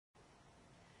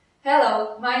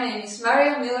Hello, my name is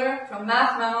Maria Miller from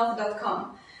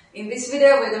mathmammoth.com. In this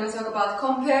video we're going to talk about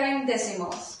comparing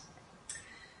decimals.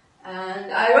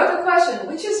 And I wrote a question,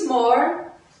 which is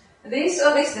more, this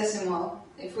or this decimal?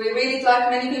 If we read it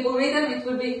like many people read them, it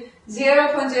would be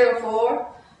 0.04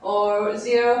 or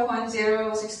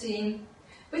 0.016.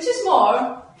 Which is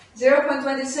more,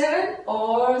 0.27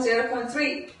 or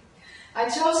 0.3? I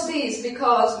chose these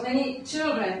because many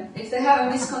children, if they have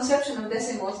a misconception of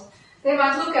decimals, they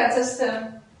might look at just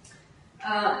the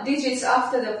digits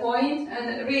after the point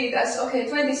and read it as, okay,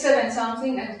 27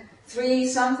 something and 3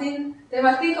 something. They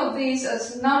might think of these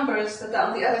as numbers that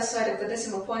are on the other side of the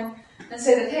decimal point and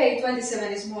say that, hey,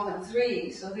 27 is more than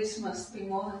 3, so this must be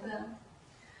more than that.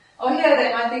 Or here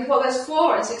they might think, well, there's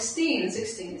 4 and 16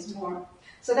 is more.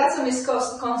 So that's a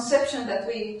misconception that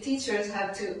we teachers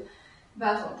have to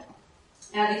battle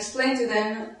and explain to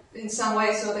them in some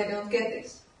way so they don't get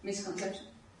this misconception.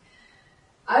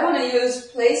 I want to use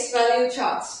place value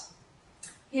charts.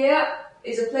 Here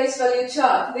is a place value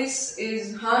chart. This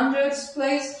is hundredths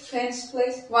place, tens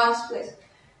place, ones place,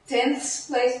 tenths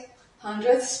place,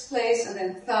 hundredths place, and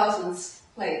then thousandths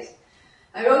place.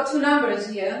 I wrote two numbers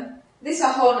here. These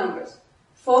are whole numbers,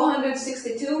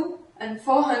 462 and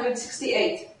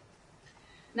 468.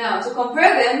 Now, to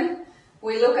compare them,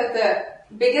 we look at the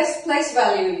biggest place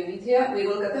value unit here. We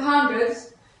look at the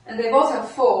hundreds, and they both have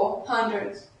 4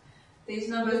 hundreds. These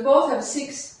numbers both have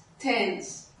 6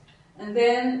 tens. And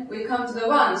then we come to the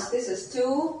ones. This is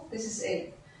 2, this is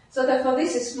 8. So therefore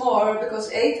this is more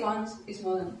because 8 ones is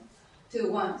more than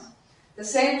 2 ones. The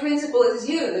same principle is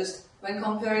used when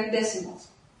comparing decimals.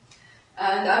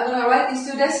 And I'm going to write these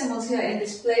two decimals here in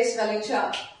this place value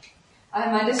chart. I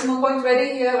have my decimal point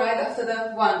ready here right after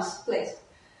the ones place.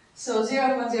 So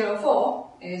 0.04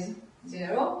 is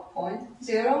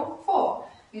 0.04.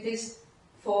 It is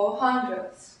 4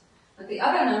 hundredths. And the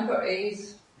other number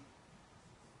is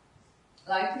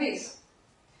like this.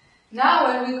 Now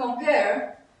when we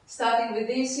compare, starting with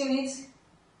these units,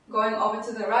 going over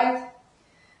to the right,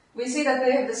 we see that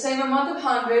they have the same amount of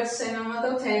hundreds, same amount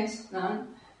of tens,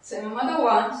 none, same amount of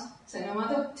ones, same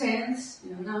amount of tenths,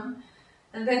 none.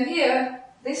 And then here,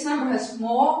 this number has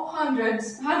more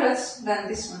hundreds than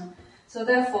this one. So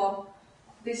therefore,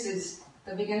 this is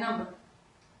the bigger number.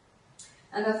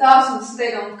 And the thousands,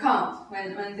 they don't count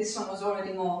when this one was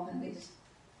already more than this.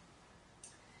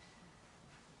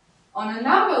 On a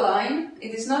number line,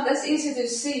 it is not as easy to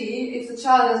see if the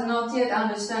child does not yet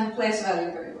understand place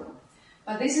value very well.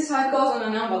 But this is how it goes on a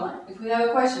number line. If we have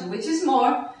a question, which is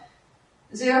more,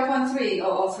 0.3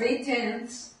 or 3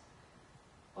 tenths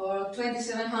or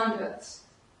 27 hundredths?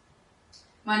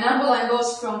 My number line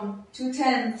goes from 2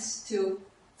 tenths to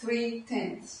 3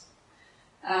 tenths.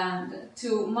 And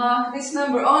to mark this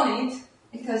number on it,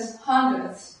 it has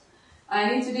hundredths. I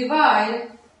need to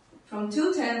divide from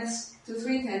 2 tenths to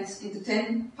 3 tenths into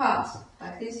 10 parts,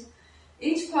 like this.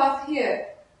 Each part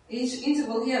here, each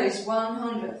interval here is 1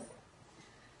 hundredth.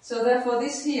 So therefore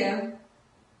this here,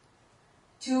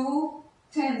 2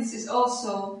 tenths is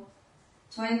also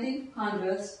 20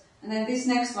 hundredths, and then this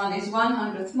next one is 1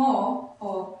 hundredth more,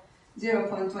 or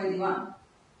 0.21,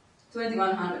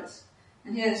 21 hundredths.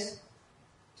 And here's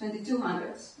 22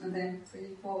 hundredths, and then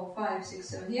 3, 4, 5, 6,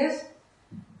 7 years,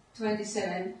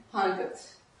 27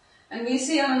 hundredths. And we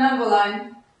see on a number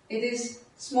line, it is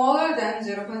smaller than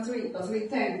 0.3 or 3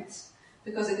 tenths,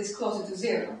 because it is closer to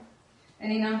 0.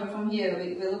 Any number from here,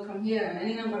 we look from here, and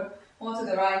any number more to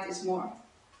the right is more,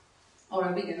 or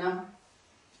a bigger number.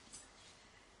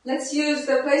 Let's use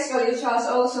the place value charts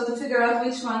also to figure out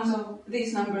which ones of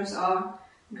these numbers are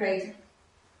greater.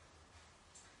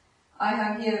 I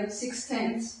have here 6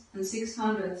 tenths and 6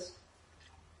 hundredths.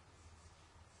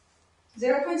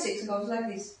 0.6 goes like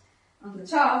this on the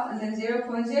chart, and then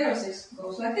 0.06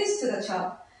 goes like this to the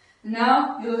chart. And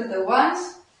now you look at the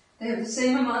ones, they have the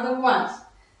same amount of ones.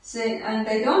 And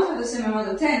they don't have the same amount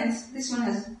of tenths. This one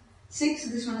has 6,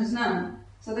 this one has none.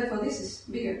 So therefore this is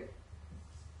bigger.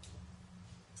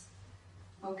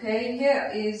 Okay,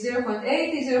 here is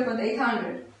 0.80,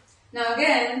 0.800. Now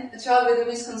again, a child with a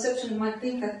misconception might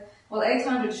think that, well,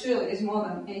 800 surely is more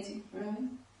than 80, right?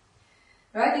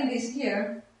 Writing this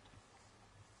here,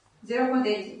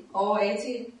 0.80 or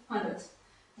 80 hundredths.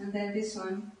 And then this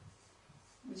one,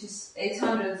 which is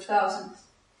 800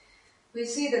 thousandths. We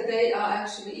see that they are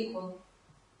actually equal.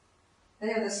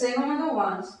 They have the same amount of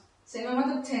ones, same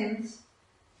amount of tenths,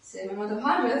 same amount of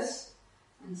hundredths,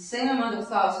 and same amount of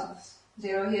thousandths.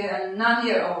 0 here and none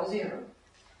here, or 0.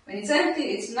 When it's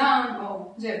empty, it's none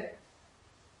or 0.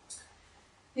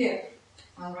 Here,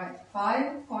 I'll write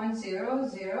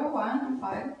 5.001 and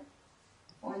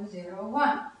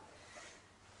 5.01.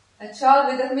 A child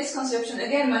with that misconception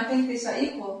again might think these are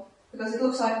equal because it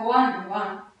looks like 1 and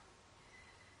 1.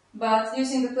 But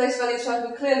using the place value chart,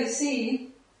 we clearly see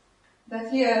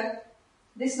that here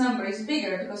this number is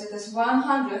bigger because it has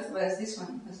 100th, whereas this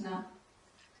one has none.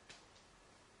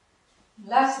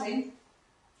 Lastly,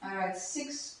 I write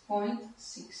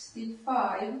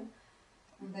 6.65, and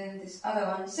then this other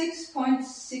one,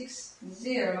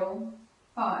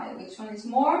 6.605. Which one is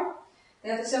more? They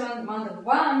have the same amount of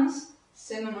ones,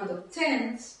 same amount of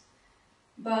tenths,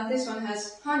 but this one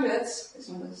has hundredths, this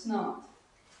one does not.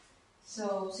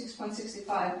 So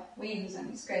 6.65 wins, and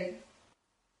it's great.